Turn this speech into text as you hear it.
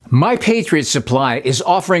My Patriot Supply is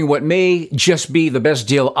offering what may just be the best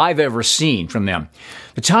deal I've ever seen from them.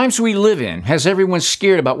 The times we live in has everyone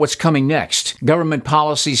scared about what's coming next. Government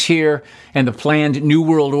policies here and the planned New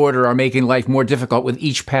World Order are making life more difficult with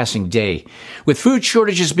each passing day. With food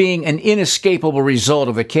shortages being an inescapable result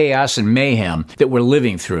of the chaos and mayhem that we're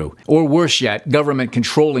living through, or worse yet, government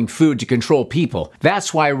controlling food to control people.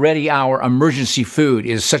 That's why Ready Hour emergency food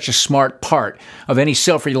is such a smart part of any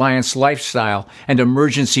self-reliance lifestyle and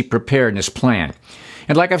emergency preparedness plan.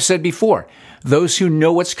 And like I've said before, those who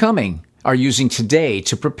know what's coming are using today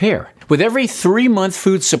to prepare. With every 3-month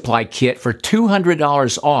food supply kit for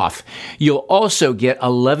 $200 off, you'll also get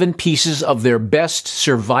 11 pieces of their best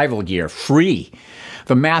survival gear free.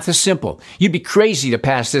 The math is simple. You'd be crazy to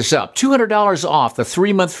pass this up. $200 off the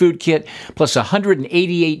 3-month food kit plus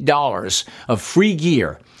 $188 of free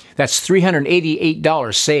gear. That's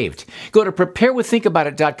 $388 saved. Go to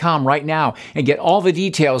preparewiththinkaboutit.com right now and get all the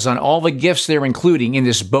details on all the gifts they're including in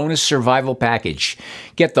this bonus survival package.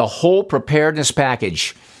 Get the whole preparedness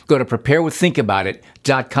package. Go to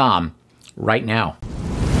preparewiththinkaboutit.com right now.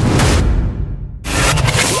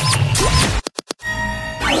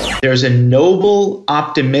 There's a noble,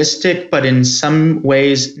 optimistic, but in some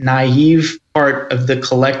ways naive part of the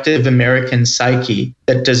collective American psyche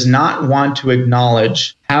that does not want to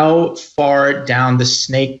acknowledge how far down the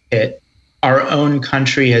snake pit our own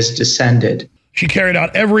country has descended. She carried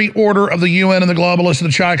out every order of the UN and the globalists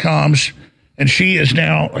and the Chi-Coms, and she is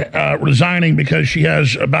now resigning because she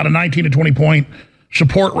has about a 19 to 20 point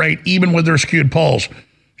support rate, even with their skewed polls.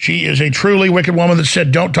 She is a truly wicked woman that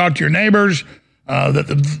said, don't talk to your neighbors, that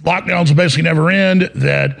the lockdowns will basically never end,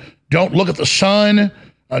 that don't look at the sun,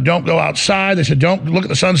 don't go outside. They said, don't look at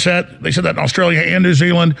the sunset. They said that in Australia and New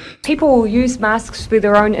Zealand. People will use masks for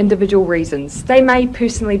their own individual reasons. They may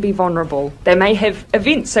personally be vulnerable. They may have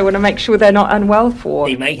events they want to make sure they're not unwell for.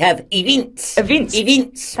 They may have events.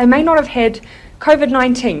 They may not have had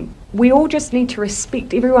COVID-19. We all just need to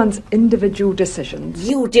respect everyone's individual decisions.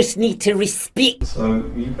 You just need to respect. So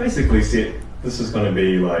you basically said this is going to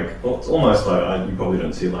be like, well, it's almost like, you probably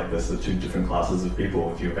don't see it like this, the two different classes of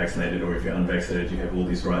people. If you're vaccinated or if you're unvaccinated, you have all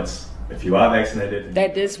these rights. If you are vaccinated...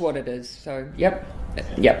 That is what it is, so yep.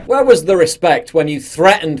 Where was the respect when you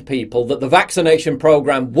threatened people that the vaccination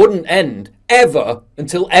program wouldn't end ever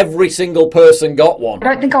until every single person got one?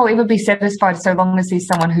 I don't think I'll ever be satisfied so long as there's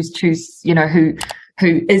someone who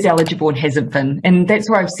is eligible and hasn't been. And that's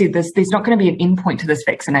why I've said this, there's not going to be an endpoint to this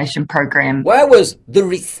vaccination program. Where was the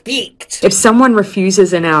respect? If someone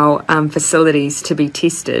refuses in our facilities to be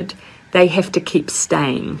tested, they have to keep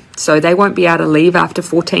staying. So they won't be able to leave after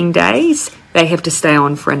 14 days. They have to stay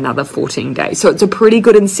on for another 14 days. So it's a pretty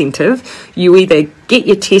good incentive. You either get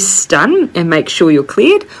your tests done and make sure you're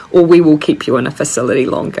cleared, or we will keep you in a facility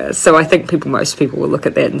longer. So I think most people will look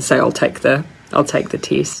at that and say, I'll take the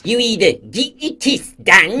test. You either get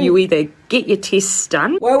your tests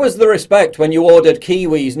done. Where was the respect when you ordered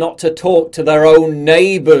Kiwis not to talk to their own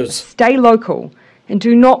neighbours? Stay local and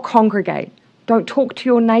do not congregate. Don't talk to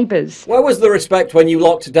your neighbours. Where was the respect when you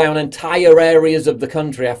locked down entire areas of the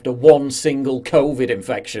country after one single COVID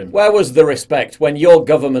infection? Where was the respect when your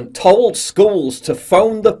government told schools to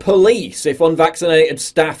phone the police if unvaccinated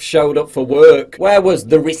staff showed up for work? Where was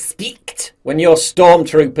the respect when your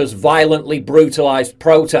stormtroopers violently brutalised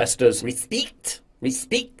protesters? Respect?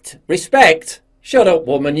 Shut up,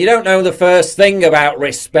 woman. You don't know the first thing about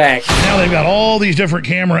respect. Now they've got all these different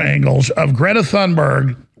camera angles of Greta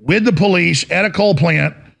Thunberg with the police at a coal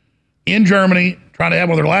plant in Germany, trying to have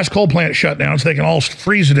one of their last coal plant shut down so they can all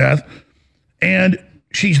freeze to death. And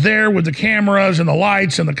she's there with the cameras and the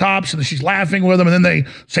lights and the cops, and she's laughing with them. And then they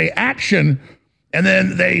say action, and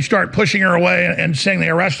then they start pushing her away and saying they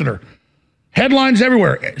arrested her. Headlines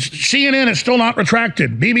everywhere. CNN is still not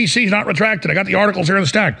retracted. BBC's not retracted. I got the articles here in the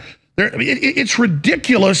stack. It's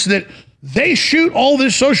ridiculous that they shoot all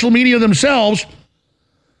this social media themselves,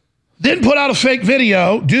 then put out a fake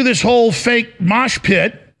video, do this whole fake mosh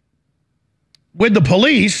pit with the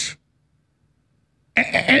police,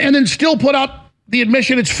 and then still put out the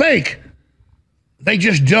admission it's fake. They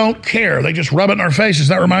just don't care. They just rub it in our faces.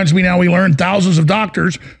 That reminds me now we learned thousands of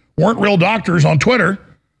doctors weren't real doctors on Twitter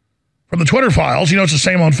from the Twitter files. You know, it's the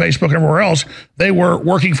same on Facebook and everywhere else. They were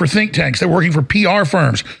working for think tanks. They were working for PR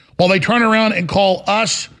firms. Well, they turn around and call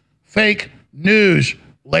us fake news,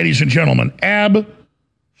 ladies and gentlemen.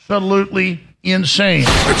 Absolutely insane.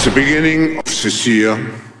 At the beginning of this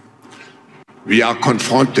year, we are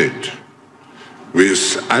confronted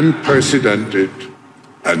with unprecedented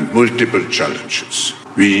and multiple challenges.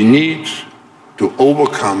 We need to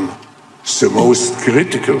overcome the most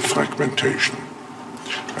critical fragmentation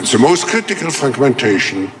And the most critical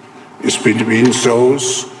fragmentation is between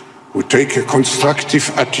those who take a constructive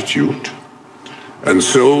attitude and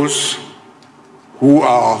those who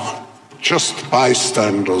are just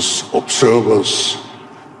bystanders, observers,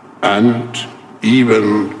 and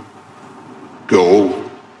even go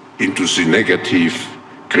into the negative,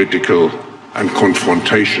 critical, and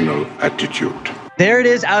confrontational attitude. There it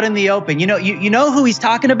is out in the open. You know who he's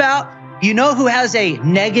talking about? You know who has a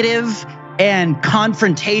negative and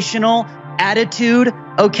confrontational attitude?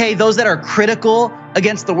 Okay, those that are critical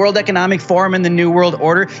against the World Economic Forum and the New World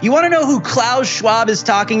Order. You want to know who Klaus Schwab is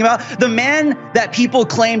talking about? The man that people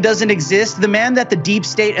claim doesn't exist, the man that the deep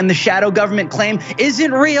state and the shadow government claim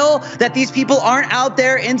isn't real, that these people aren't out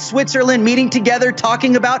there in Switzerland meeting together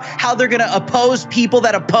talking about how they're going to oppose people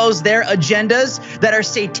that oppose their agendas, that are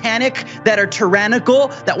satanic, that are tyrannical,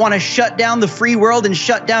 that want to shut down the free world and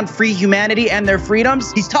shut down free humanity and their freedoms.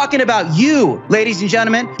 He's talking about you, ladies and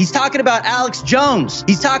gentlemen. He's talking about Alex Jones.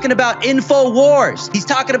 He's talking about InfoWars. He's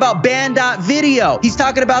talking about Band.video. He's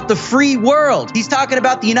talking about the free world. He's talking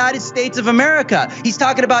about the United States of America. He's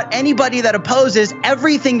talking about anybody that opposes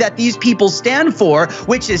everything that these people stand for,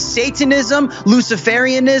 which is Satanism,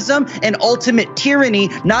 Luciferianism, and ultimate tyranny,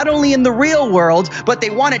 not only in the real world, but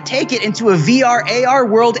they want to take it into a VR, AR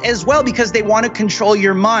world as well because they want to control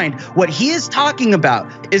your mind. What he is talking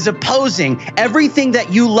about is opposing everything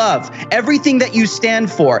that you love, everything that you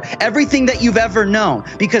stand for, everything that you've ever known,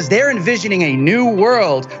 because they're envisioning a new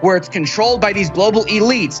world where it's controlled by these global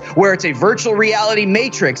elites, where it's a virtual reality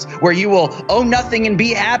matrix, where you will own nothing and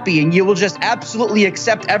be happy, and you will just absolutely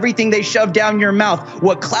accept everything they shove down your mouth.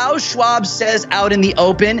 What Klaus Schwab says out in the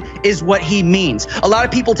open is what he means. A lot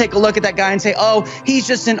of people take a look at that guy and say, oh, he's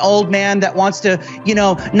just an old man that wants to,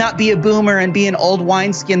 not be a boomer and be an old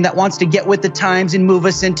wineskin that wants to get with the times and move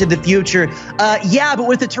us into the future. Yeah, but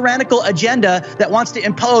with a tyrannical agenda that wants to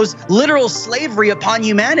impose literal slavery upon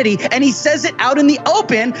humanity. And he says it out in the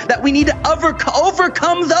open that we need to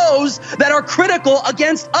overcome those that are critical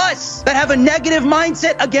against us, that have a negative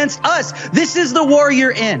mindset against us. This is the war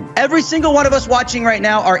you're in. Every single one of us watching right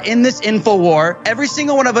now are in this info war. Every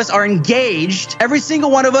single one of us are engaged. Every single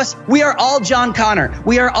one of us, we are all John Connor.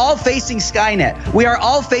 We are all facing Skynet. We are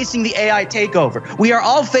all facing the AI takeover. We are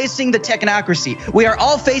all facing the technocracy. We are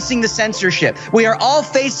all facing the censorship. We are all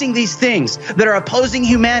facing these things that are opposing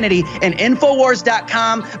humanity, and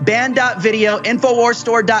Infowars.com, Band.video,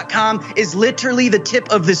 InfoWarsStore.com is literally the tip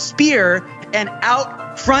of the spear, and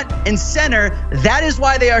out front and center, that is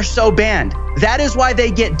why they are so banned. That is why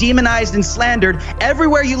they get demonized and slandered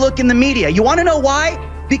everywhere you look in the media. You want to know why?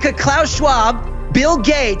 Because Klaus Schwab, Bill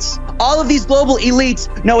Gates, all of these global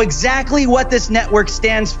elites know exactly what this network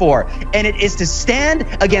stands for, and it is to stand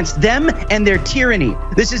against them and their tyranny.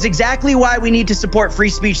 This is exactly why we need to support free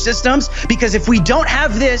speech systems, because if we don't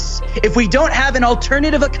have this, if we don't have an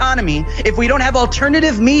alternative economy, if we don't have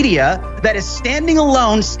alternative media that is standing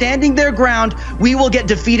alone, standing their ground, we will get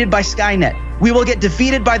defeated by Skynet. We will get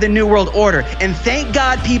defeated by the New World Order. And thank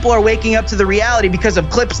God people are waking up to the reality because of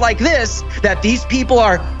clips like this, that these people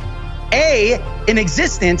are A, in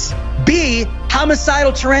existence, B,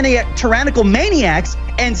 homicidal tyrannical maniacs,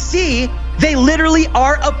 and C, they literally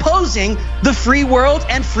are opposing the free world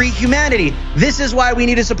and free humanity. This is why we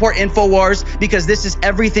need to support InfoWars, because this is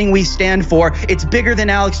everything we stand for. It's bigger than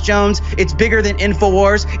Alex Jones. It's bigger than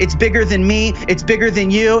InfoWars. It's bigger than me. It's bigger than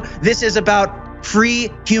you. This is about free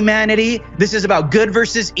humanity. This is about good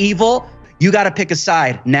versus evil. You got to pick a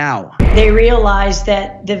side now. They realized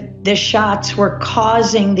that the shots were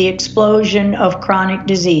causing the explosion of chronic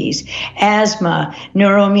disease, asthma,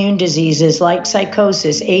 neuroimmune diseases like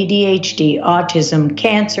psychosis, ADHD, autism,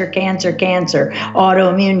 cancer,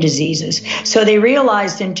 autoimmune diseases. So they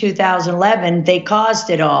realized in 2011 they caused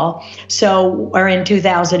it all. Or in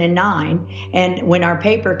 2009, and when our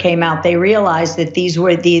paper came out, they realized that these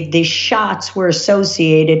were the shots were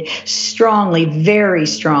associated strongly, very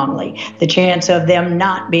strongly. The chance of them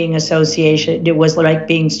not being associated, it was like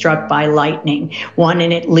being struck by lightning, 1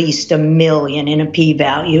 in at least 1 million in a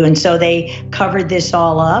p-value. And so they covered this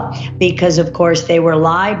all up because, of course, they were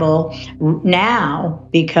liable now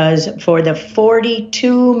because for the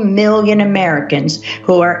 42 million Americans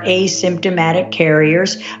who are asymptomatic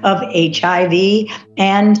carriers of HIV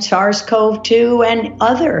and SARS-CoV-2 and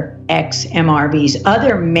other XMRVs,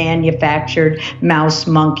 other manufactured mouse,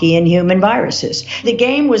 monkey, and human viruses. The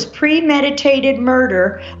game was premeditated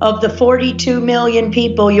murder of the 42 million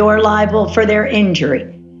people you're liable for their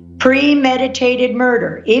injury. Premeditated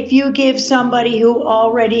murder. If you give somebody who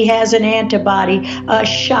already has an antibody a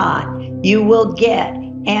shot, you will get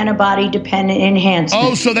antibody-dependent enhancement.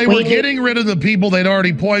 Oh, so they were getting rid of the people they'd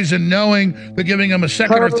already poisoned, knowing that giving them a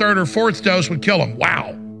second or third or fourth dose would kill them.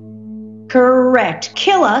 Wow. Correct.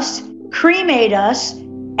 Kill us, cremate us,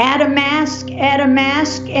 add a mask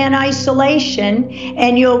and isolation,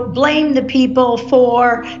 and you'll blame the people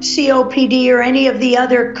for COPD or any of the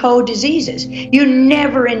other co-diseases. You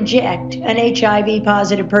never inject an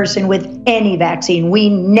HIV-positive person with any vaccine. We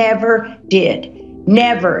never did.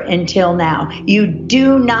 Never until now. You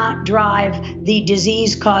do not drive the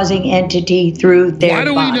disease-causing entity through their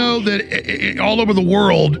body. Why do we know that all over the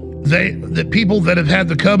world, the people that have had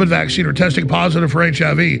the COVID vaccine are testing positive for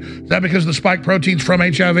HIV? Is that because the spike protein's from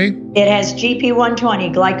HIV? It has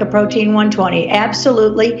GP120, glycoprotein 120.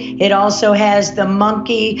 Absolutely. It also has the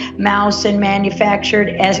monkey, mouse, and manufactured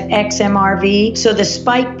as XMRV. So the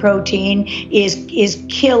spike protein is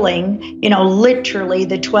killing, literally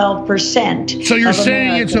the 12%. So you're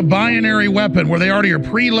saying it's a binary weapon where they already are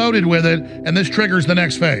preloaded with it, and this triggers the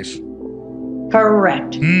next phase?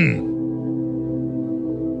 Correct.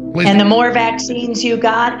 And the more vaccines you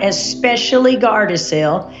got, especially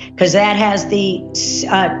Gardasil, because that has the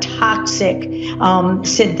toxic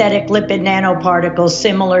synthetic lipid nanoparticles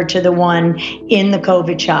similar to the one in the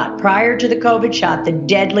COVID shot. Prior to the COVID shot, the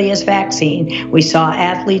deadliest vaccine, we saw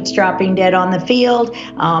athletes dropping dead on the field,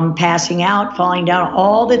 passing out, falling down,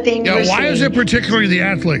 all the things. Yeah, why is it particularly the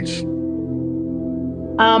athletes?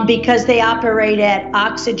 Because they operate at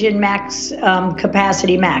oxygen max,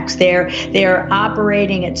 capacity max. They're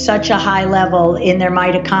operating at such a high level in their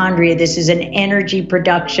mitochondria. This is an energy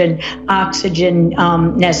production, oxygen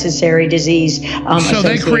necessary disease. So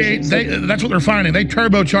they create, that's what they're finding. They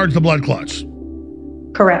turbocharge the blood clots.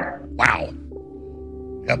 Correct. Wow.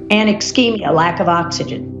 Yep. And ischemia, lack of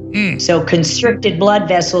oxygen. So constricted blood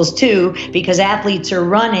vessels too, because athletes are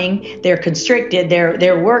running, they're constricted,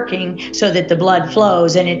 they're working so that the blood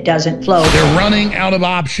flows, and it doesn't flow. They're running out of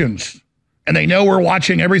options, and they know we're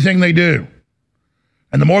watching everything they do.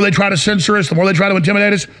 And the more they try to censor us, the more they try to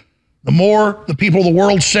intimidate us, the more the people of the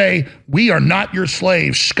world say, we are not your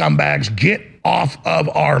slaves, scumbags. Get off of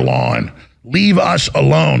our lawn. Leave us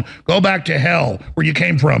alone. Go back to hell where you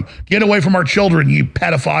came from. Get away from our children, you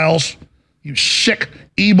pedophiles. You sick,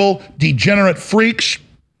 evil, degenerate freaks.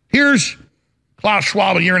 Here's Klaus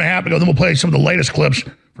Schwab a year and a half ago. Then we'll play some of the latest clips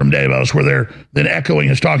from Davos where they're then echoing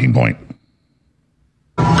his talking point.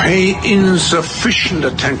 Pay insufficient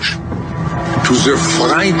attention to the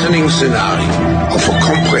frightening scenario of a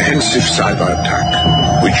comprehensive cyber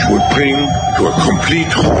attack, which would bring to a complete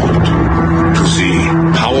halt to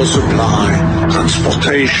the power supply,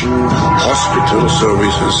 transportation, hospital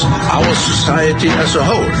services, our society as a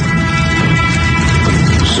whole.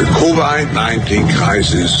 The COVID-19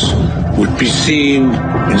 crisis would be seen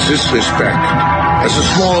in this respect as a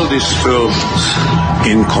small disturbance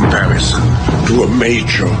in comparison to a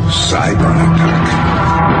major cyber attack.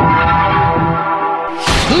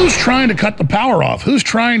 Who's trying to cut the power off? Who's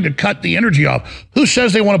trying to cut the energy off? Who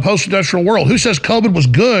says they want a post-industrial world? Who says COVID was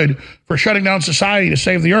good for shutting down society to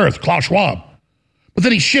save the earth? Klaus Schwab. But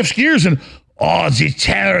then he shifts gears and, the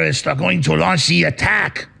terrorists are going to launch the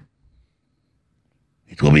attack.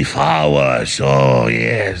 It will be far worse. Oh,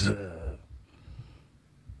 yes.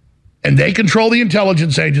 And they control the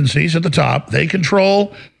intelligence agencies at the top. They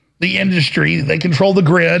control the industry. They control the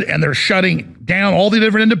grid. And they're shutting down all the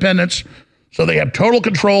different independents. So they have total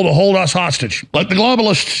control to hold us hostage. Like the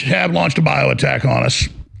globalists have launched a bio attack on us.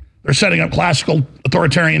 They're setting up classical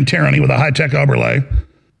authoritarian tyranny with a high-tech overlay.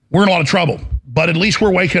 We're in a lot of trouble. But at least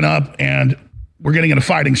we're waking up and we're getting in a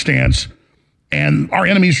fighting stance. And our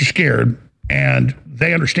enemies are scared. And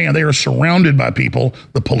they understand they are surrounded by people,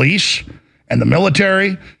 the police and the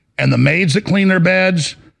military and the maids that clean their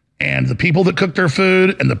beds and the people that cook their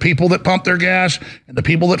food and the people that pump their gas and the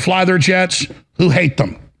people that fly their jets who hate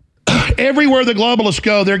them. Everywhere the globalists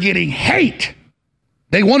go, they're getting hate.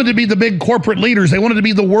 They wanted to be the big corporate leaders. They wanted to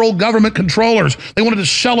be the world government controllers. They wanted to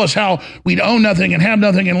sell us how we'd own nothing and have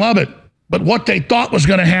nothing and love it. But what they thought was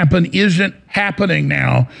going to happen isn't happening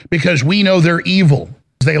now because we know they're evil.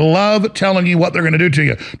 They love telling you what they're going to do to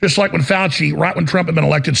you. Just like when Fauci, right when Trump had been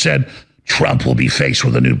elected, said, Trump will be faced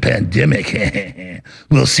with a new pandemic.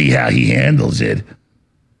 We'll see how he handles it.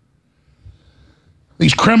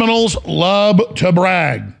 These criminals love to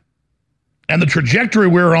brag. And the trajectory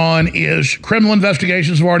we're on is criminal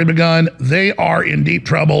investigations have already begun. They are in deep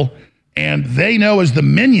trouble. And they know as the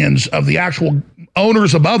minions of the actual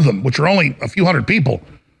owners above them, which are only a few hundred people,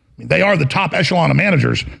 they are the top echelon of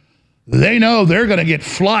managers. They know they're going to get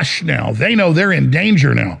flushed now. They know they're in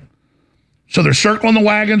danger now. So they're circling the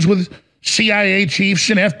wagons with CIA chiefs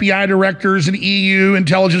and FBI directors and EU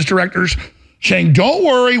intelligence directors saying, don't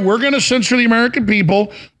worry, we're going to censor the American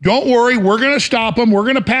people. Don't worry, we're going to stop them. We're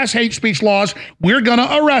going to pass hate speech laws. We're going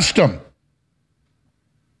to arrest them.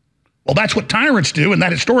 Well, that's what tyrants do, and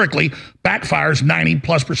that historically backfires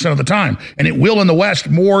 90+% of the time. And it will in the West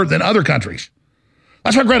more than other countries.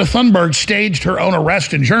 That's why Greta Thunberg staged her own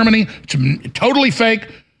arrest in Germany. It's totally fake.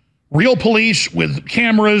 Real police with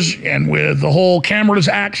cameras and with the whole cameras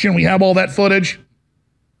action. We have all that footage.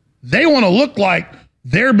 They want to look like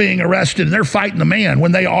they're being arrested and they're fighting the man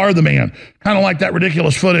when they are the man. Kind of like that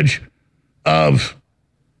ridiculous footage of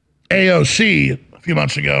AOC a few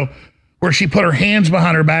months ago where she put her hands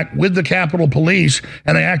behind her back with the Capitol Police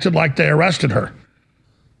and they acted like they arrested her.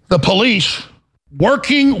 The police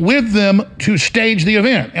working with them to stage the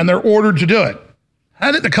event, and they're ordered to do it.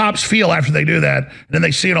 How did the cops feel after they do that, and then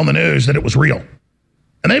they see it on the news that it was real?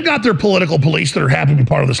 And they've got their political police that are happy to be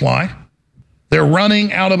part of this lie. They're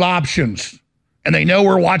running out of options, and they know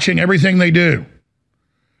we're watching everything they do.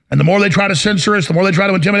 And the more they try to censor us, the more they try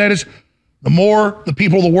to intimidate us, the more the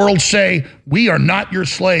people of the world say, we are not your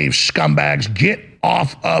slaves, scumbags. Get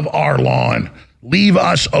off of our lawn. Leave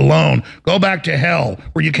us alone. Go back to hell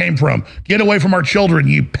where you came from. Get away from our children,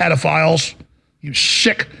 you pedophiles, you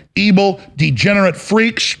sick, evil, degenerate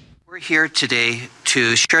freaks. We're here today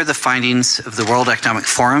to share the findings of the World Economic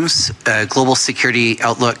Forum's Global Security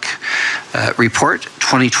Outlook Report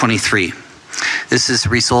 2023. This is a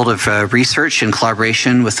result of research in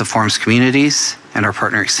collaboration with the forum's communities and our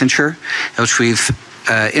partner Accenture, in which we've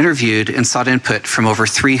interviewed and sought input from over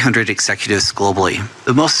 300 executives globally.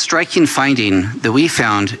 The most striking finding that we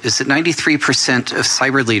found is that 93% of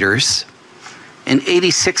cyber leaders and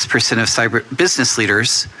 86% of cyber business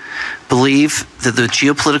leaders believe that the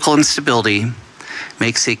geopolitical instability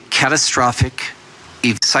makes a catastrophic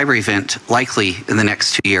cyber event likely in the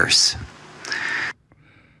next 2 years.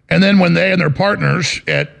 And then when they and their partners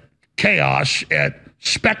at Chaos, at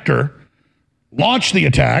Spectre, launch the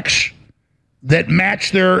attacks that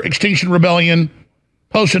match their Extinction Rebellion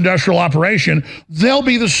post-industrial operation, they'll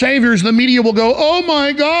be the saviors. The media will go, oh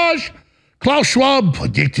my gosh, Klaus Schwab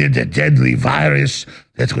predicted a deadly virus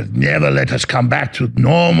that would never let us come back to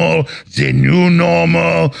normal, the new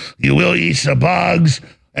normal, you will eat the bugs.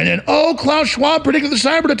 And then, oh, Klaus Schwab predicted the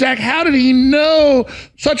cyber attack. How did he know?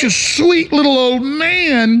 Such a sweet little old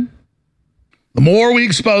man. The more we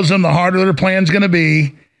expose them, the harder their plan's going to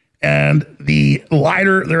be, and the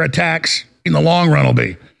lighter their attacks in the long run will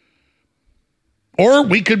be. Or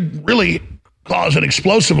we could really cause an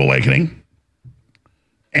explosive awakening.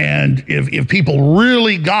 And if people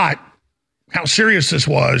really got how serious this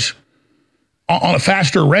was on a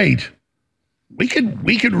faster rate, we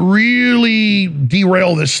could really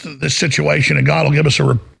derail this situation, and God will give us a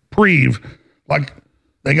reprieve like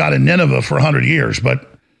they got in Nineveh for 100 years. But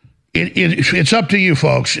it's up to you,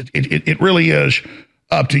 folks. It really is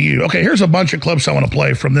up to you. Okay, here's a bunch of clips I want to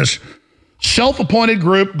play from this self-appointed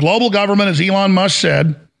group, global government, as Elon Musk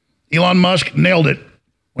said. Elon Musk nailed it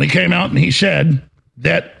when he came out and he said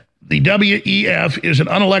that the WEF is an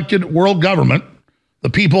unelected world government the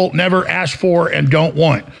people never asked for and don't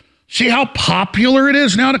want. See how popular it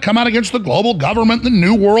is now to come out against the global government, the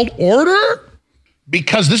New World Order?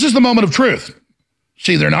 Because this is the moment of truth.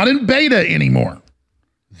 See, they're not in beta anymore.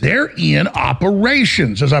 They're in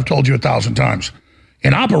operations, as I've told you 1,000 times.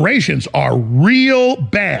 And operations are real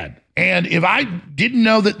bad. And if I didn't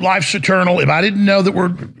know that life's eternal, if I didn't know that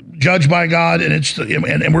we're judged by God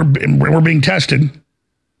and we're being tested,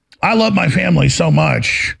 I love my family so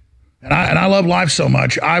much, and I love life so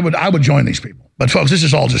much, I would join these people. But folks, this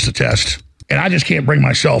is all just a test. And I just can't bring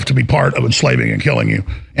myself to be part of enslaving and killing you.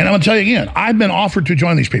 And I'm going to tell you again, I've been offered to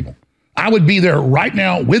join these people. I would be there right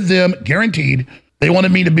now with them, guaranteed. They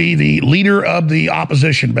wanted me to be the leader of the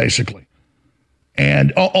opposition, basically,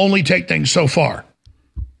 and only take things so far.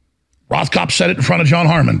 Rothkopf said it in front of John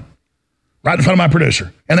Harmon, right in front of my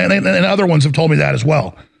producer. And other ones have told me that as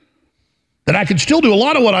well. That I could still do a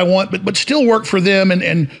lot of what I want, but still work for them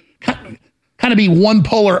and kind of be one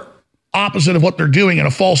polar opposite of what they're doing in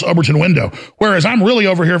a false Overton window. Whereas I'm really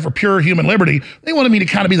over here for pure human liberty. They wanted me to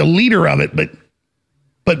kind of be the leader of it,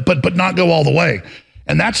 but not go all the way.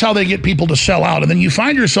 And that's how they get people to sell out. And then you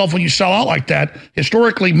find yourself, when you sell out like that,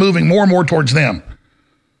 historically moving more and more towards them.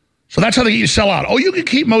 So that's how they get you to sell out. Oh, you can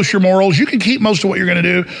keep most of your morals. You can keep most of what you're going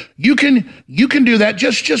to do. You can do that.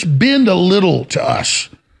 Just bend a little to us.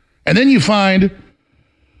 And then you find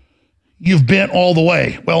you've bent all the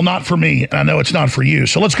way. Well, not for me, and I know it's not for you.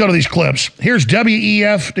 So let's go to these clips. Here's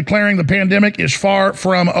WEF declaring the pandemic is far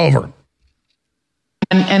from over.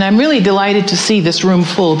 And I'm really delighted to see this room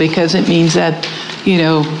full because it means that,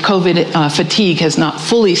 COVID fatigue has not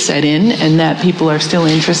fully set in and that people are still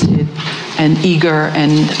interested and eager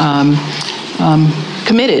and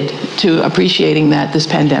committed to appreciating that this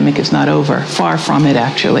pandemic is not over. Far from it,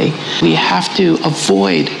 actually. We have to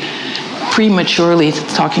avoid prematurely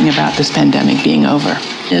talking about this pandemic being over.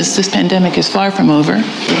 This pandemic is far from over.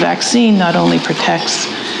 The vaccine not only protects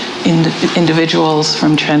individuals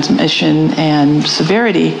from transmission and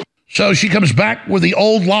severity. So she comes back with the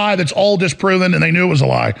old lie that's all disproven, and they knew it was a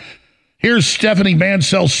lie. Here's Stephanie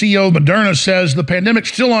Bancel, CEO of Moderna, says the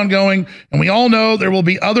pandemic's still ongoing, and we all know there will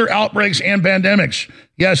be other outbreaks and pandemics.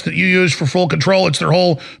 Yes, that you use for full control. It's their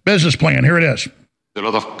whole business plan. Here it is. A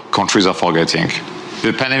lot of countries are forgetting.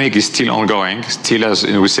 The pandemic is still ongoing, still as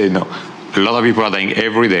we say, no. A lot of people are dying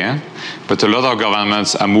every day, but a lot of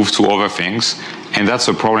governments are moved to other things. And that's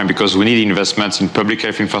a problem because we need investments in public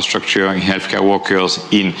health infrastructure, in healthcare workers,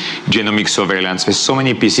 in genomic surveillance. There's so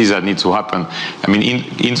many pieces that need to happen. I mean,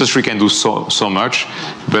 industry can do so much,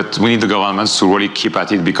 but we need the governments to really keep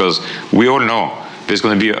at it because we all know there's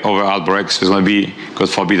going to be other outbreaks. There's going to be, God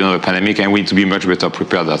forbid, another pandemic, and we need to be much better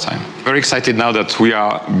prepared at that time. Very excited now that we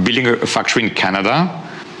are building a factory in Canada.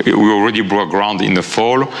 We already broke ground in the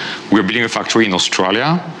fall. We're building a factory in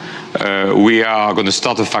Australia. We are going to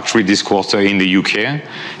start a factory this quarter in the UK,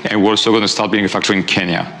 and we're also going to start building a factory in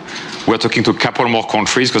Kenya. We're talking to a couple more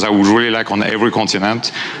countries because I would really like on every continent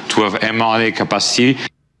to have mRNA capacity.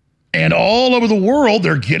 And all over the world,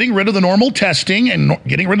 they're getting rid of the normal testing and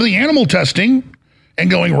getting rid of the animal testing and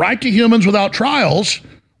going right to humans without trials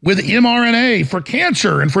with mRNA for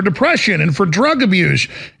cancer and for depression and for drug abuse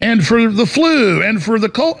and for the flu and for the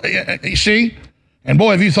cold. You see? And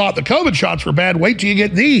boy, if you thought the COVID shots were bad, wait till you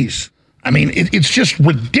get these. I mean, it's just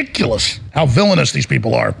ridiculous how villainous these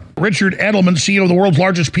people are. Richard Edelman, CEO of the world's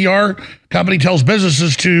largest PR company, tells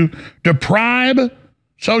businesses to deprive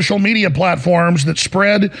social media platforms that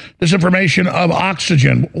spread disinformation of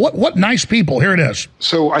oxygen. What nice people. Here it is.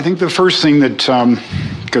 So I think the first thing that,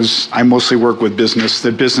 because I mostly work with business,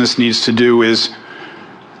 that business needs to do is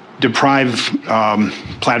deprive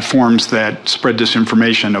platforms that spread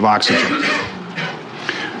disinformation of oxygen.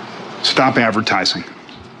 Stop advertising.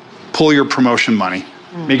 Pull your promotion money.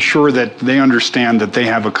 Make sure that they understand that they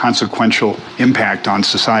have a consequential impact on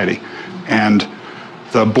society. And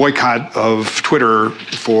the boycott of Twitter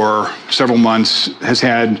for several months has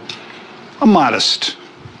had a modest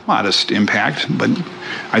impact, but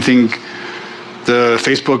I think the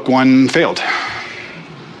Facebook one failed.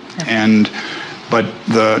 But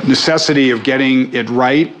the necessity of getting it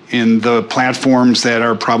right in the platforms that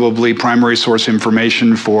are probably primary source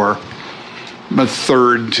information for a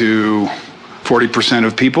third to 40%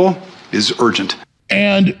 of people is urgent.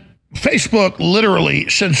 And Facebook literally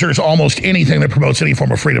censors almost anything that promotes any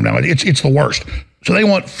form of freedom now. It's the worst. So they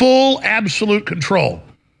want full, absolute control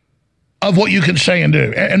of what you can say and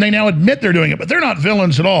do. And they now admit they're doing it, but they're not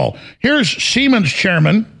villains at all. Here's Siemens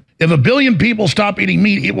chairman. If 1 billion people stop eating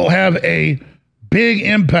meat, it will have a big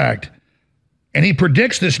impact. And he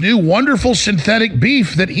predicts this new wonderful synthetic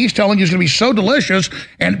beef that he's telling you is going to be so delicious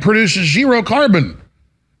and produces zero carbon.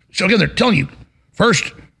 So again, they're telling you,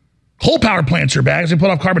 first, coal power plants are bad because they put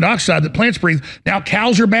off carbon dioxide that plants breathe. Now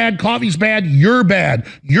cows are bad, coffee's bad, you're bad.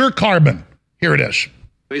 You're carbon. Here it is.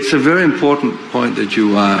 It's a very important point that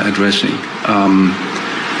you are addressing.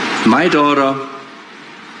 My daughter,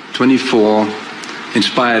 24,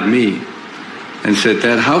 inspired me and said,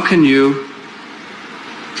 Dad, how can you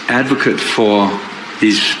advocate for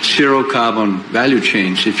these zero carbon value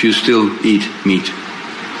chains if you still eat meat?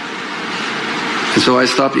 And so I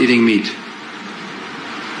stopped eating meat.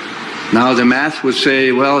 Now the math would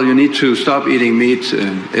say, well, you need to stop eating meat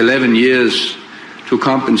 11 years to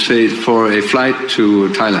compensate for a flight to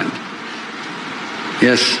Thailand.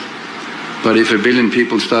 Yes, but if 1 billion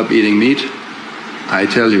people stop eating meat, I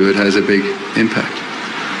tell you it has a big impact.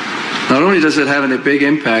 Not only does it have a big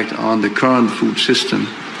impact on the current food system,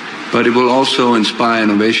 but it will also inspire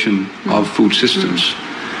innovation of food systems.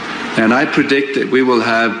 And I predict that we will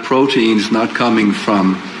have proteins not coming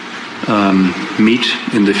from meat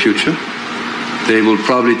in the future. They will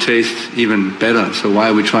probably taste even better. So why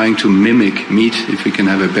are we trying to mimic meat if we can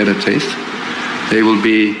have a better taste? They will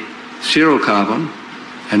be zero carbon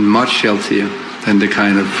and much healthier than the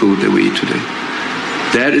kind of food that we eat today.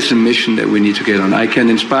 That is a mission that we need to get on. I can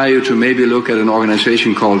inspire you to maybe look at an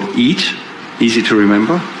organization called EAT, easy to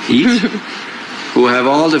remember, EAT, who have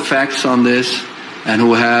all the facts on this and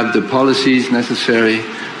who have the policies necessary,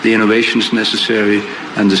 the innovations necessary,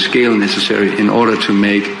 and the scale necessary in order to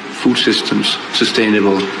make food systems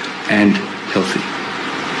sustainable and healthy.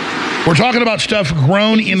 We're talking about stuff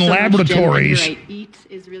grown in laboratories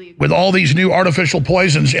with all these new artificial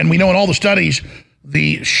poisons. And we know in all the studies,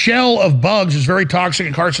 the shell of bugs is very toxic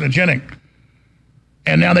and carcinogenic.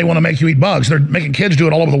 And now they want to make you eat bugs. They're making kids do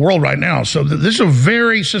it all over the world right now. So this is a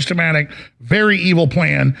very systematic, very evil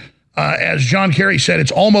plan. As John Kerry said,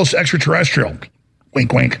 it's almost extraterrestrial.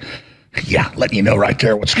 Wink, wink. Yeah, letting you know right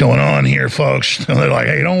there what's going on here, folks. They're like,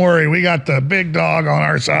 hey, don't worry. We got the big dog on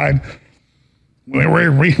our side.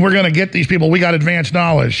 We're going to get these people. We got advanced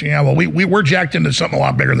knowledge. Yeah, well, we're jacked into something a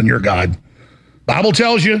lot bigger than your God. Bible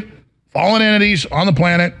tells you, fallen entities on the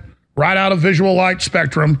planet, right out of visual light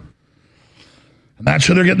spectrum. And that's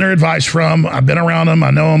who they're getting their advice from. I've been around them.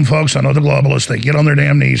 I know them, folks. I know the globalists. They get on their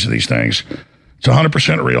damn knees to these things. It's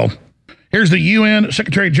 100% real. Here's the UN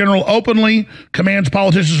Secretary General openly commands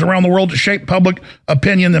politicians around the world to shape public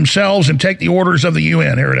opinion themselves and take the orders of the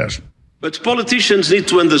UN. Here it is. But politicians need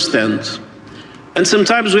to understand, and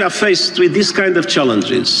sometimes we are faced with this kind of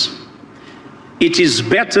challenges. It is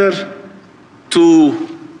better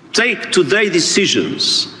to take today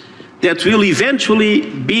decisions that will eventually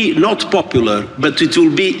be not popular, but it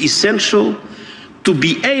will be essential to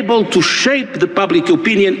be able to shape the public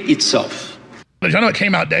opinion itself. I know it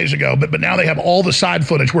came out days ago, but now they have all the side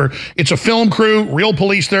footage where it's a film crew, real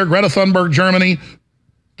police there, Greta Thunberg, Germany.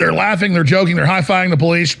 They're laughing, they're joking, they're high-fiving the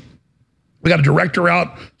police. We got a director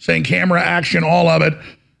out saying camera action, all of it.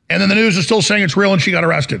 And then the news is still saying it's real and she got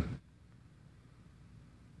arrested.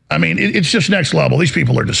 I mean, it's just next level. These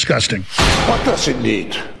people are disgusting. What does it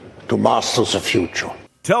need to master the future?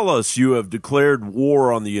 Tell us you have declared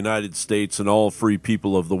war on the United States and all free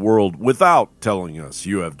people of the world without telling us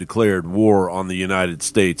you have declared war on the United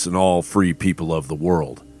States and all free people of the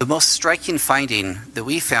world. The most striking finding that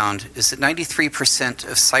we found is that 93%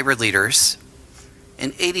 of cyber leaders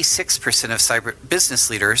and 86% of cyber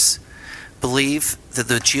business leaders believe that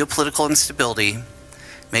the geopolitical instability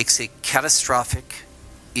makes a catastrophic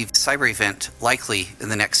cyber event likely in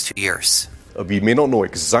the next 2 years. We may not know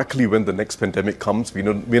exactly when the next pandemic comes. We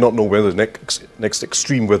may not know when the next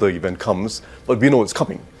extreme weather event comes, but we know it's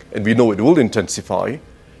coming. And we know it will intensify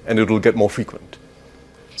and it will get more frequent.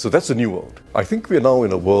 So that's a new world. I think we're now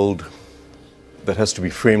in a world that has to be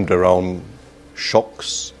framed around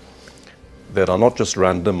shocks that are not just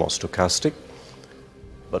random or stochastic,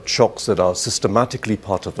 but shocks that are systematically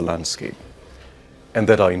part of the landscape and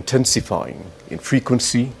that are intensifying in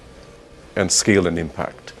frequency and scale and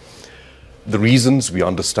impact. The reasons we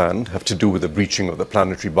understand have to do with the breaching of the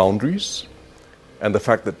planetary boundaries and the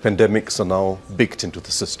fact that pandemics are now baked into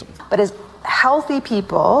the system. But as healthy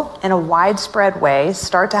people in a widespread way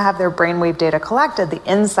start to have their brainwave data collected, the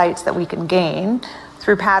insights that we can gain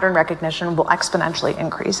through pattern recognition will exponentially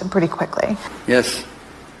increase and pretty quickly. Yes,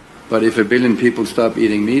 but if 1 billion people stop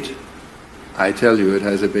eating meat, I tell you it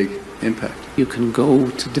has a big impact. You can go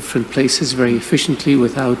to different places very efficiently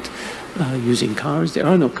without using cars. There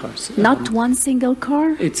are no cars. Not one single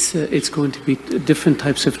car? It's going to be different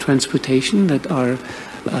types of transportation that are,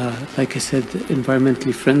 like I said,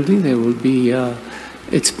 environmentally friendly. There will be,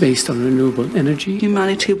 it's based on renewable energy.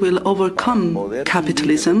 Humanity will overcome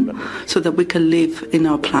capitalism so that we can live in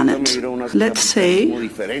our planet. Let's say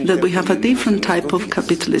that we have a different type of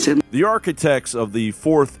capitalism. The architects of the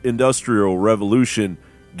Fourth Industrial Revolution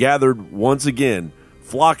gathered once again,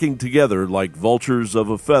 flocking together like vultures of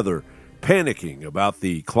a feather, panicking about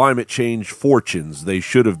the climate change fortunes they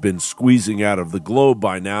should have been squeezing out of the globe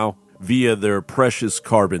by now via their precious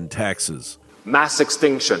carbon taxes. Mass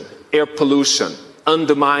extinction, air pollution,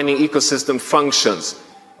 undermining ecosystem functions,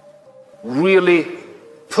 really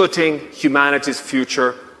putting humanity's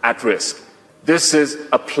future at risk. This is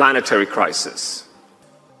a planetary crisis.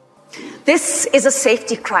 This is a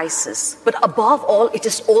safety crisis, but above all, it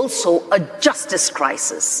is also a justice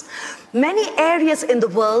crisis. Many areas in the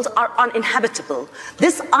world are uninhabitable.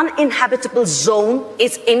 This uninhabitable zone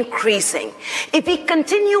is increasing. If we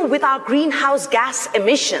continue with our greenhouse gas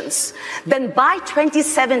emissions, then by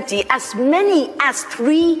 2070, as many as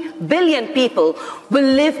 3 billion people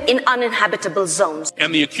will live in uninhabitable zones.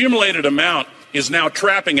 And the accumulated amount is now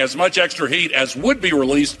trapping as much extra heat as would be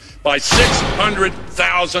released by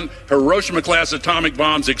 600,000 Hiroshima-class atomic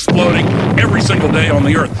bombs exploding every single day on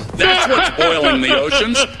the Earth. That's what's boiling the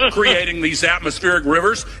oceans, creating these atmospheric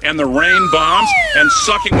rivers and the rain bombs and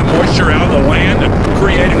sucking the moisture out of the land and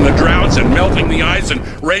creating the droughts and melting the ice and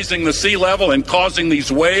raising the sea level and causing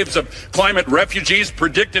these waves of climate refugees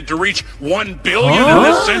predicted to reach 1 billion in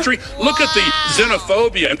this century. Look at the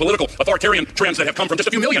xenophobia and political authoritarian trends that have come from just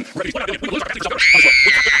a few million.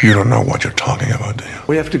 You don't know what you're talking about, do you?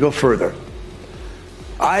 We have to go further.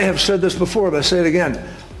 I have said this before, but I say it again.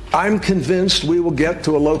 I'm convinced we will get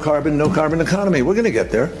to a low carbon, no carbon economy. We're going to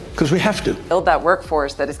get there because we have to. Build that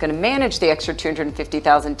workforce that is going to manage the extra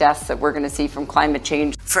 250,000 deaths that we're going to see from climate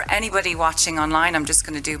change. For anybody watching online, I'm just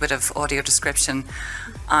going to do a bit of audio description.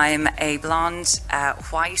 I'm a blonde,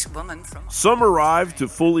 white woman from... Some arrive to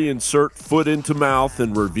fully insert foot into mouth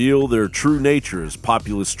and reveal their true nature as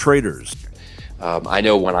populist traitors. I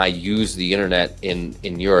know when I use the internet in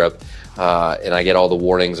Europe, and I get all the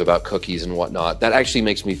warnings about cookies and whatnot, that actually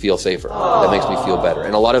makes me feel safer. That makes me feel better.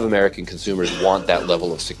 And a lot of American consumers want that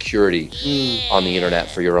level of security on the internet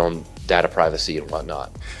for your own data privacy and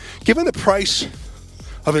whatnot. Given the price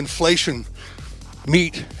of inflation,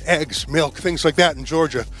 meat, eggs, milk, things like that in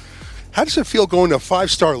Georgia, how does it feel going to a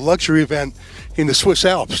 5-star luxury event in the Swiss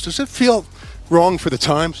Alps? Does it feel wrong for the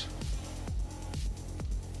times?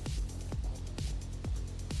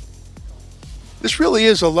 This really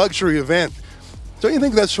is a luxury event. Don't you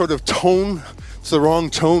think that sort of tone is the wrong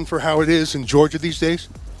tone for how it is in Georgia these days?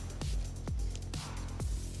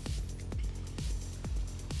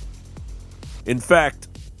 In fact,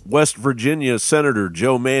 West Virginia Senator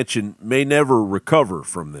Joe Manchin may never recover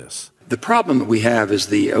from this. The problem that we have is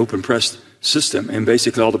the open press system and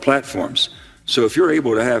basically all the platforms. So if you're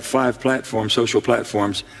able to have 5 platforms, social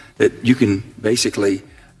platforms, that you can basically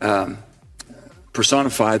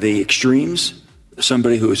personify the extremes,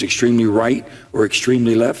 somebody who is extremely right or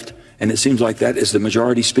extremely left, and it seems like that is the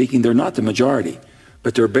majority speaking. They're not the majority,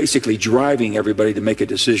 but they're basically driving everybody to make a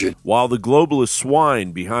decision. While the globalist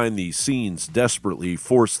swine behind these scenes desperately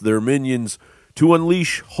force their minions to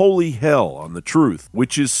unleash holy hell on the truth,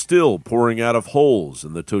 which is still pouring out of holes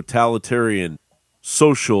in the totalitarian,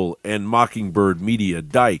 social, and mockingbird media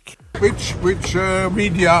dike. Which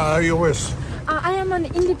media are you with? I am an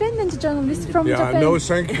independent journalist from Japan. No,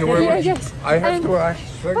 thank you very much. Yes. I have to ask.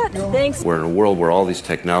 Thanks. We're in a world where all these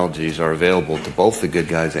technologies are available to both the good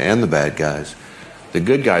guys and the bad guys. The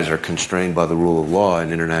good guys are constrained by the rule of law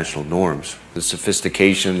and international norms. The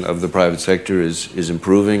sophistication of the private sector is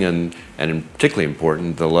improving, and particularly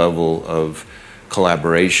important, the level of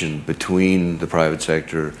collaboration between the private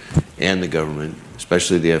sector and the government,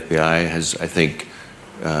 especially the FBI, has, I think,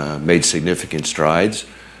 made significant strides.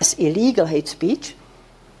 Illegal hate speech,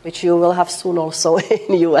 which you will have soon also in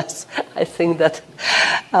the US. I think that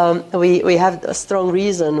we have a strong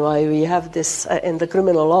reason why we have this in the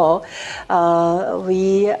criminal law.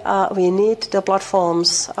 We need the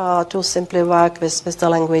platforms to simply work with the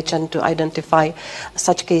language and to identify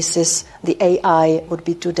such cases. The AI would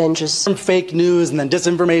be too dangerous. From fake news and then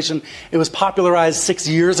disinformation, it was popularized 6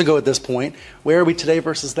 years ago at this point. Where are we today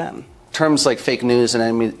versus then? Terms like fake news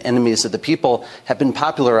and enemies of the people have been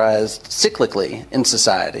popularized cyclically in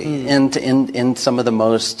society and in some of the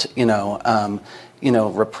most,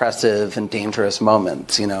 repressive and dangerous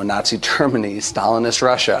moments, Nazi Germany, Stalinist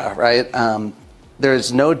Russia, right?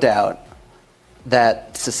 There's no doubt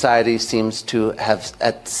that society seems to have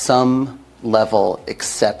at some level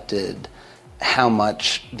accepted how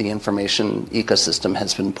much the information ecosystem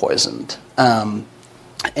has been poisoned.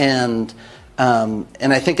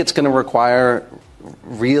 And I think it's going to require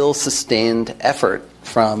real sustained effort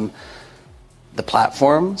from the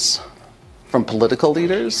platforms, from political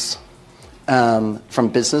leaders, from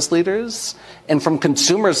business leaders, and from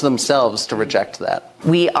consumers themselves to reject that.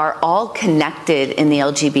 We are all connected in the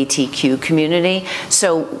LGBTQ community,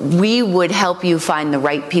 so we would help you find the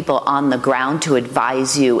right people on the ground to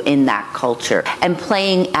advise you in that culture and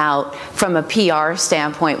playing out from a PR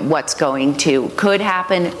standpoint what's could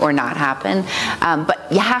happen or not happen,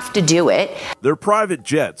 but you have to do it. Their private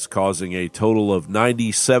jets causing a total of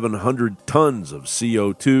 9,700 tons of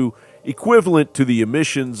CO2, equivalent to the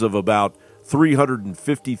emissions of about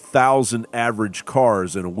 350,000 average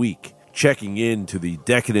cars in a week, checking into the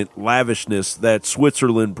decadent lavishness that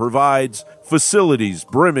Switzerland provides, facilities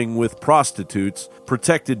brimming with prostitutes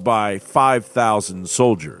protected by 5,000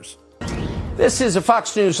 soldiers. This is a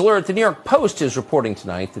Fox News alert. The New York Post is reporting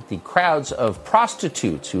tonight that the crowds of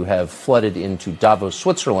prostitutes who have flooded into Davos,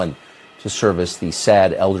 Switzerland to service the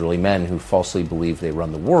sad elderly men who falsely believe they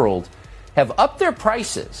run the world have upped their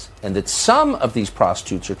prices, and that some of these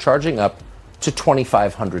prostitutes are charging up to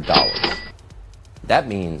 $2,500. That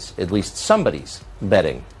means at least somebody's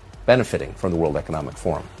benefiting from the World Economic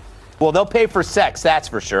Forum. Well, they'll pay for sex, that's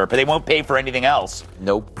for sure, but they won't pay for anything else.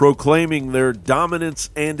 Nope. Proclaiming their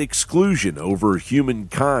dominance and exclusion over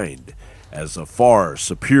humankind as a far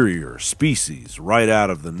superior species right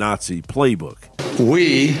out of the Nazi playbook.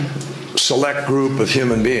 We, select group of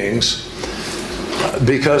human beings,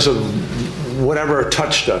 because of whatever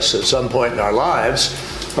touched us at some point in our lives,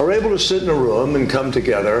 are able to sit in a room and come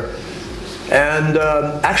together and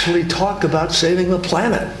actually talk about saving the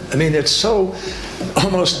planet. I mean, it's so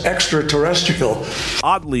almost extraterrestrial.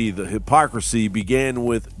 Oddly, the hypocrisy began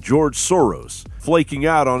with George Soros flaking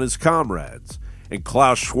out on his comrades, and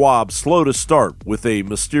Klaus Schwab slow to start with a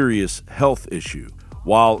mysterious health issue,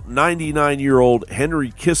 while 99-year-old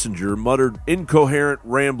Henry Kissinger muttered incoherent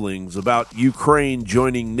ramblings about Ukraine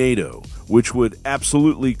joining NATO, which would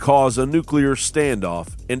absolutely cause a nuclear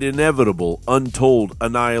standoff and inevitable untold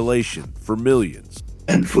annihilation for millions.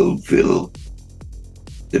 And fulfill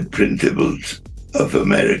the principles of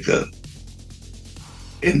America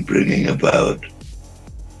in bringing about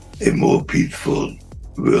a more peaceful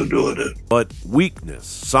world order. But weakness,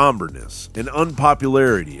 somberness, and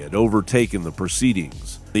unpopularity had overtaken the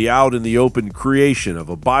proceedings. The out-in-the-open creation of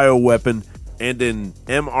a bioweapon and an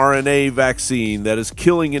mRNA vaccine that is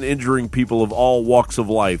killing and injuring people of all walks of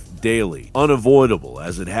life daily, unavoidable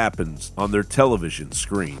as it happens on their television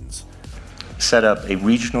screens. Set up a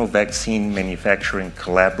regional vaccine manufacturing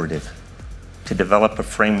collaborative to develop a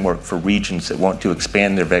framework for regions that want to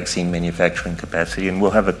expand their vaccine manufacturing capacity, and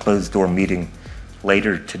we'll have a closed-door meeting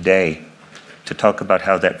later today to talk about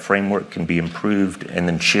how that framework can be improved and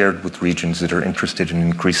then shared with regions that are interested in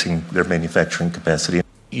increasing their manufacturing capacity.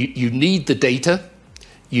 You need the data.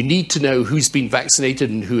 You need to know who's been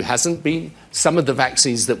vaccinated and who hasn't been. Some of the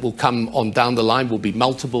vaccines that will come on down the line will be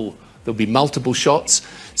multiple. There'll be multiple shots.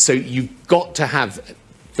 So you've got to have,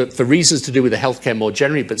 for reasons to do with the healthcare more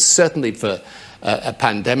generally, but certainly for a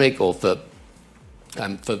pandemic or for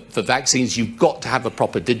vaccines, you've got to have a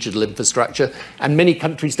proper digital infrastructure, and many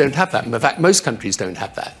countries don't have that. In fact, most countries don't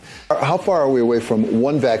have that. How far are we away from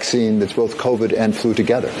one vaccine that's both COVID and flu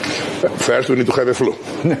together? First, we need to have a flu.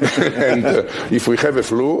 And if we have a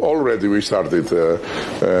flu, already we started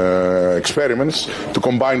experiments to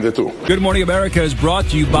combine the two. Good Morning America is brought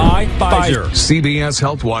to you by Pfizer. CBS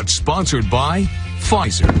Health Watch, sponsored by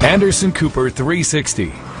Pfizer. Anderson Cooper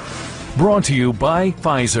 360. Brought to you by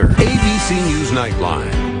Pfizer. ABC News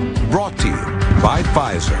Nightline. Brought to you by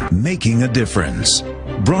Pfizer. Making a difference.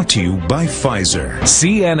 Brought to you by Pfizer.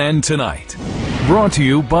 CNN Tonight. Brought to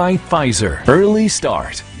you by Pfizer. Early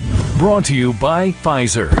Start. Brought to you by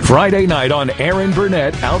Pfizer. Friday night on Aaron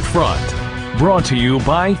Burnett Out Front. Brought to you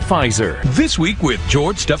by Pfizer. This Week with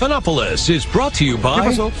George Stephanopoulos is brought to you by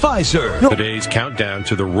Pfizer. Today's countdown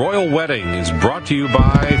to the royal wedding is brought to you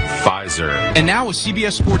by Pfizer. And now a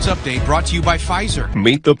CBS Sports Update brought to you by Pfizer.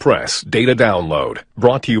 Meet the Press data download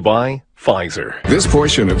brought to you by Pfizer. This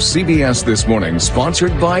portion of CBS This Morning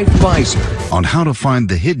sponsored by Pfizer. On how to find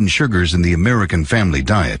the hidden sugars in the American family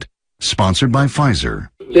diet. Sponsored by Pfizer.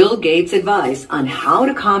 Bill Gates' advice on how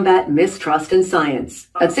to combat mistrust in science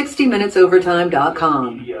at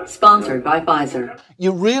 60minutesovertime.com. Sponsored by Pfizer.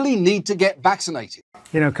 You really need to get vaccinated.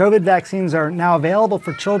 You know, COVID vaccines are now available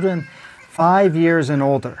for children 5 years and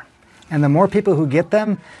older. And the more people who get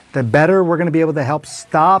them, the better we're going to be able to help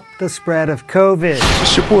stop the spread of COVID.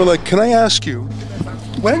 Mr. Bourla, can I ask you,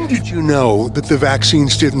 when did you know that the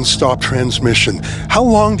vaccines didn't stop transmission? How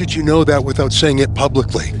long did you know that without saying it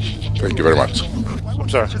publicly? Thank you very much. I'm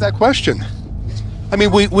sorry. Answer that question. I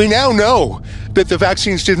mean, we now know that the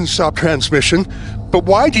vaccines didn't stop transmission, but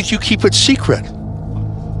why did you keep it secret?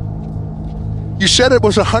 You said it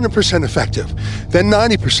was 100% effective, then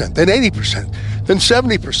 90%, then 80%, then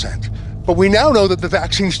 70%. But we now know that the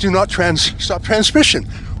vaccines do not stop transmission.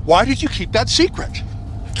 Why did you keep that secret?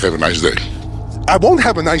 Have a nice day. I won't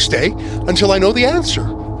have a nice day until I know the answer.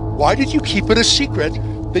 Why did you keep it a secret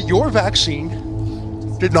that your vaccine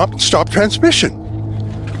did not stop transmission?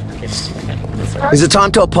 Is it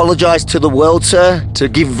time to apologise to the world, sir? To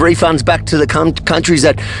give refunds back to the countries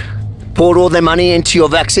that poured all their money into your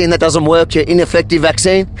vaccine that doesn't work, your ineffective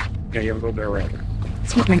vaccine? Yeah, you have a little bit around.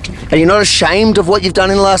 Are you not ashamed of what you've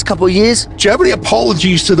done in the last couple of years? Do you have any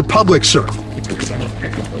apologies to the public, sir?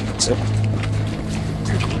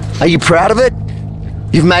 Are you proud of it?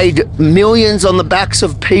 You've made millions on the backs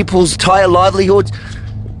of people's entire livelihoods.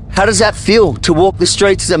 How does that feel to walk the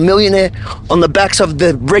streets as a millionaire on the backs of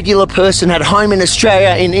the regular person at home in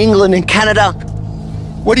Australia, in England, in Canada?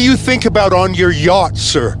 What do you think about on your yacht,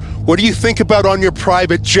 sir? What do you think about on your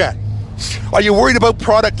private jet? Are you worried about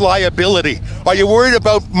product liability? Are you worried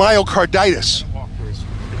about myocarditis?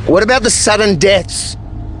 What about the sudden deaths?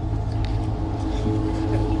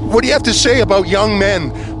 What do you have to say about young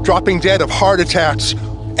men dropping dead of heart attacks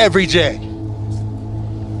every day?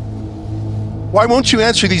 Why won't you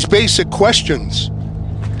answer these basic questions?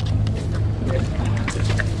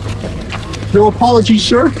 No apologies,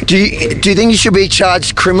 sir. Do you think you should be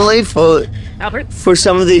charged criminally for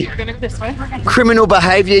some of the criminal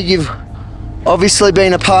behaviour you've obviously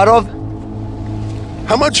been a part of?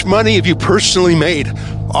 How much money have you personally made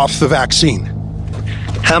off the vaccine?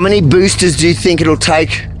 How many boosters do you think it'll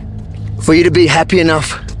take for you to be happy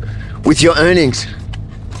enough with your earnings?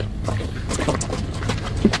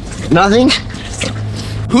 Nothing?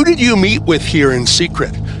 Who did you meet with here in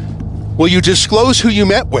secret? Will you disclose who you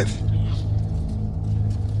met with?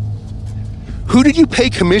 Who did you pay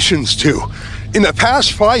commissions to? In the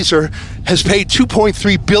past, Pfizer has paid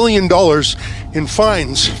 $2.3 billion in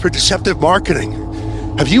fines for deceptive marketing.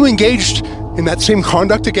 Have you engaged in that same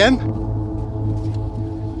conduct again?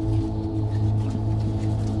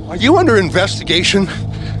 Are you under investigation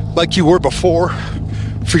like you were before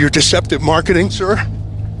for your deceptive marketing, sir?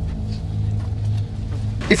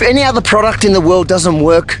 If any other product in the world doesn't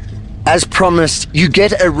work as promised, you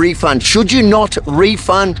get a refund. Should you not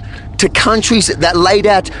refund to countries that laid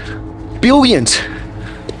out billions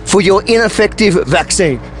for your ineffective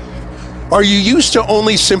vaccine? Are you used to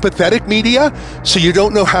only sympathetic media, so you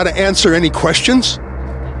don't know how to answer any questions?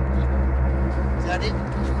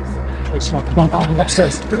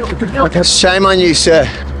 Shame on you, sir.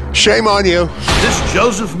 Shame on you. This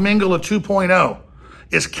Joseph Mengele 2.0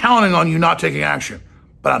 is counting on you not taking action.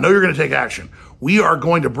 But I know you're going to take action. We are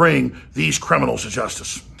going to bring these criminals to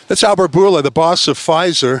justice. That's Albert Bourla, the boss of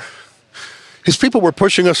Pfizer. His people were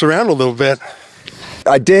pushing us around a little bit.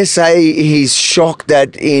 I dare say he's shocked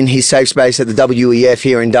that in his safe space at the WEF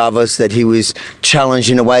here in Davos that he was challenged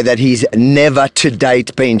in a way that he's never to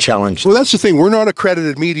date been challenged. Well, that's the thing. We're not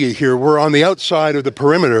accredited media here. We're on the outside of the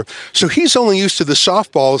perimeter. So he's only used to the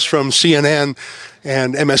softballs from CNN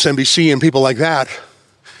and MSNBC and people like that.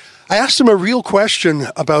 I asked him a real question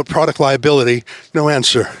about product liability. No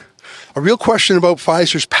answer. A real question about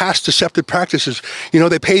Pfizer's past deceptive practices. You know,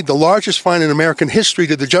 they paid the largest fine in American history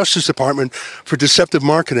to the Justice Department for deceptive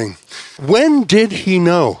marketing. When did he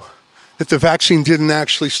know that the vaccine didn't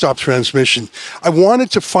actually stop transmission? I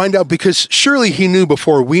wanted to find out because surely he knew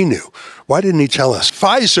before we knew. Why didn't he tell us?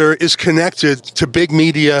 Pfizer is connected to big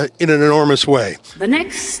media in an enormous way. The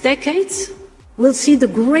next decades will see the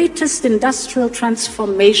greatest industrial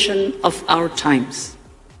transformation of our times,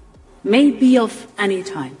 maybe of any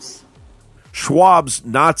times. Schwab's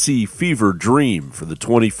Nazi fever dream for the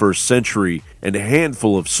 21st century and a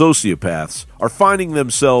handful of sociopaths are finding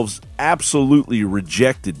themselves absolutely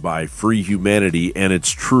rejected by free humanity and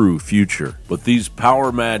its true future. But these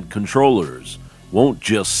power-mad controllers won't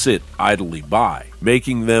just sit idly by,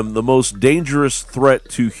 making them the most dangerous threat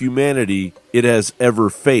to humanity it has ever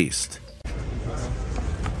faced.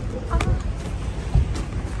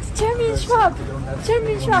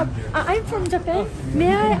 Chairman Schwab, I'm from Japan.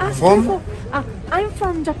 May I ask you for... I'm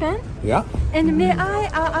from Japan. Yeah? And may I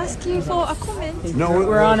ask you for a comment? No,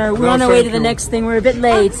 we're on our way to the next thing. We're a bit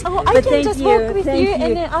late. I can just walk with you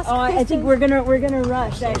and then ask I think we're gonna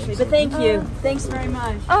rush actually. But thank you. Thanks very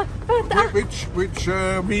much. Which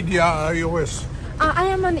media are you with? I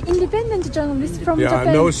am an independent journalist from Japan.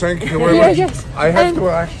 Yeah, no, thank you very much. Yes. I have to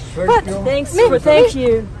ask. Thank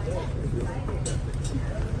you.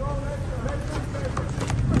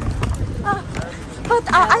 But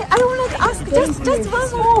I wanted to ask just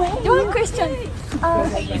one question.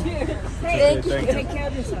 Thank you. Take care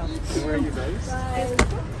of yourself. Where are you based?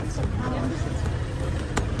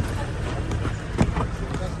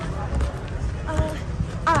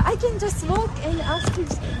 I can just walk and ask you.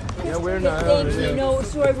 Yeah, we're not. Thank you. No,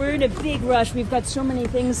 sorry, we're in a big rush. We've got so many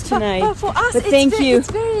things tonight. But for us, thank you.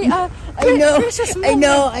 It's very precious moment.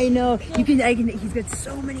 I know. He's got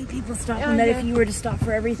so many people stopping that if you were to stop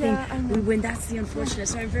for everything, we win. That's the unfortunate.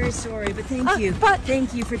 So I'm very sorry, but thank you. But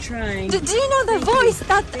thank you for trying. Do you know the voice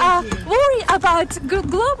that worry about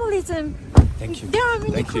globalism? Thank you. There are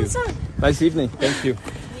many concerns. Nice evening. Thank you.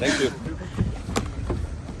 Thank you.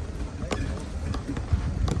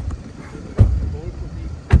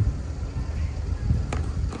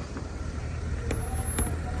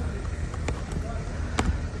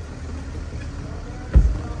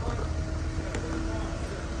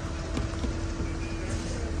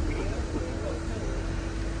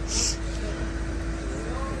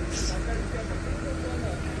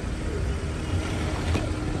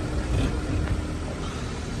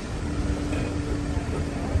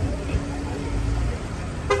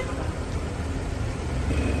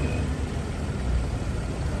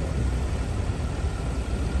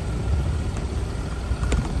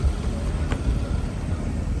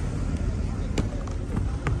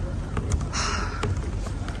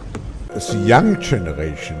 The young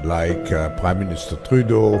generation, like Prime Minister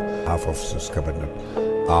Trudeau, half of this cabinet,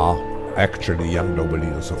 are actually young global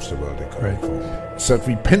leaders of the world economy. So that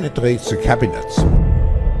we penetrate the cabinets.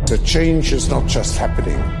 The change is not just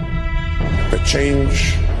happening. The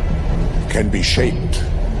change can be shaped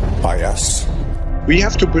by us. We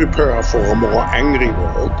have to prepare for a more angry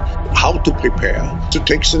world. How to prepare? To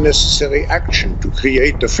take the necessary action to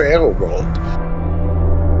create a fairer world.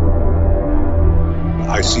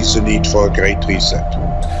 I see the need for a great reset.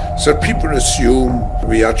 So people assume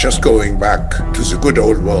we are just going back to the good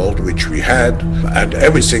old world which we had and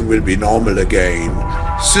everything will be normal again.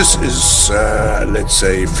 This is, let's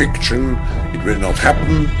say, fiction. It will not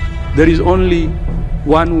happen. There is only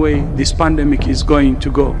one way this pandemic is going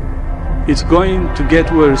to go. It's going to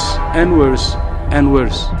get worse and worse and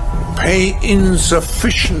worse. Pay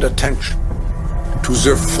insufficient attention to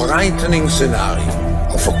the frightening scenario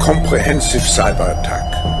of a comprehensive cyber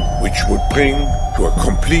attack, which would bring to a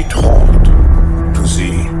complete halt to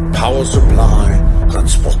the power supply,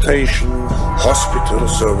 transportation, hospital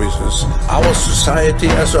services, our society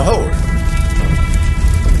as a whole.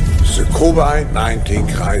 The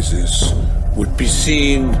COVID-19 crisis would be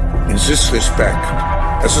seen in this respect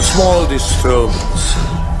as a small disturbance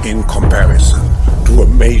in comparison to a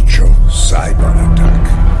major cyber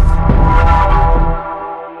attack.